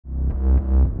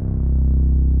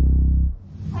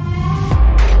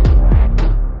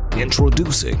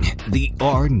Introducing the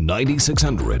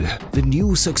R9600, the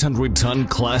new 600-ton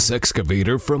class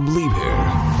excavator from Liebherr.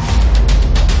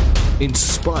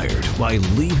 Inspired by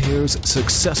Liebherr's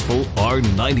successful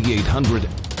R9800,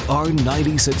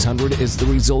 R9600 is the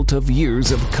result of years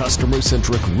of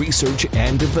customer-centric research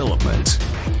and development.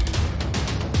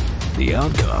 The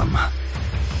outcome: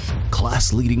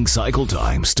 class-leading cycle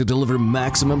times to deliver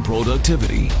maximum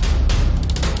productivity,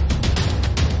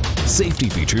 safety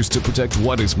features to protect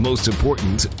what is most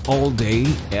important all day,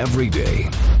 every day,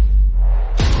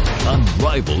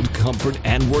 unrivaled comfort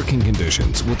and working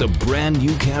conditions with a brand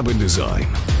new cabin design.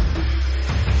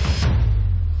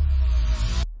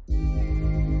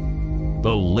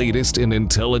 The latest in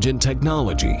intelligent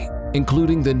technology,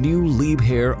 including the new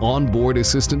Liebherr onboard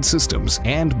assistance systems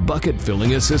and bucket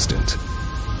filling assistant.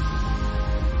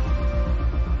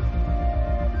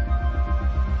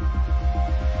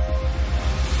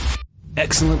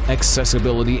 Excellent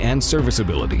accessibility and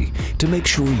serviceability to make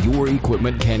sure your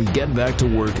equipment can get back to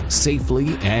work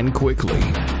safely and quickly.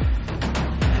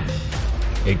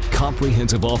 A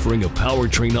comprehensive offering of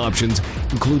powertrain options,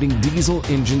 including diesel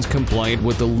engines compliant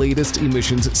with the latest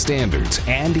emissions standards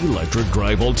and electric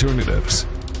drive alternatives.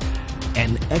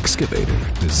 An excavator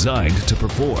designed to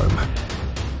perform,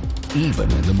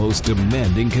 even in the most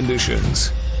demanding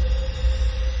conditions.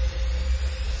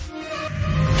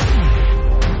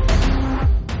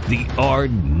 The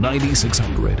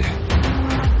R9600.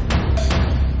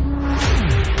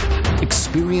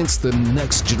 Experience the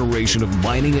next generation of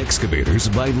mining excavators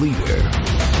by Liebherr.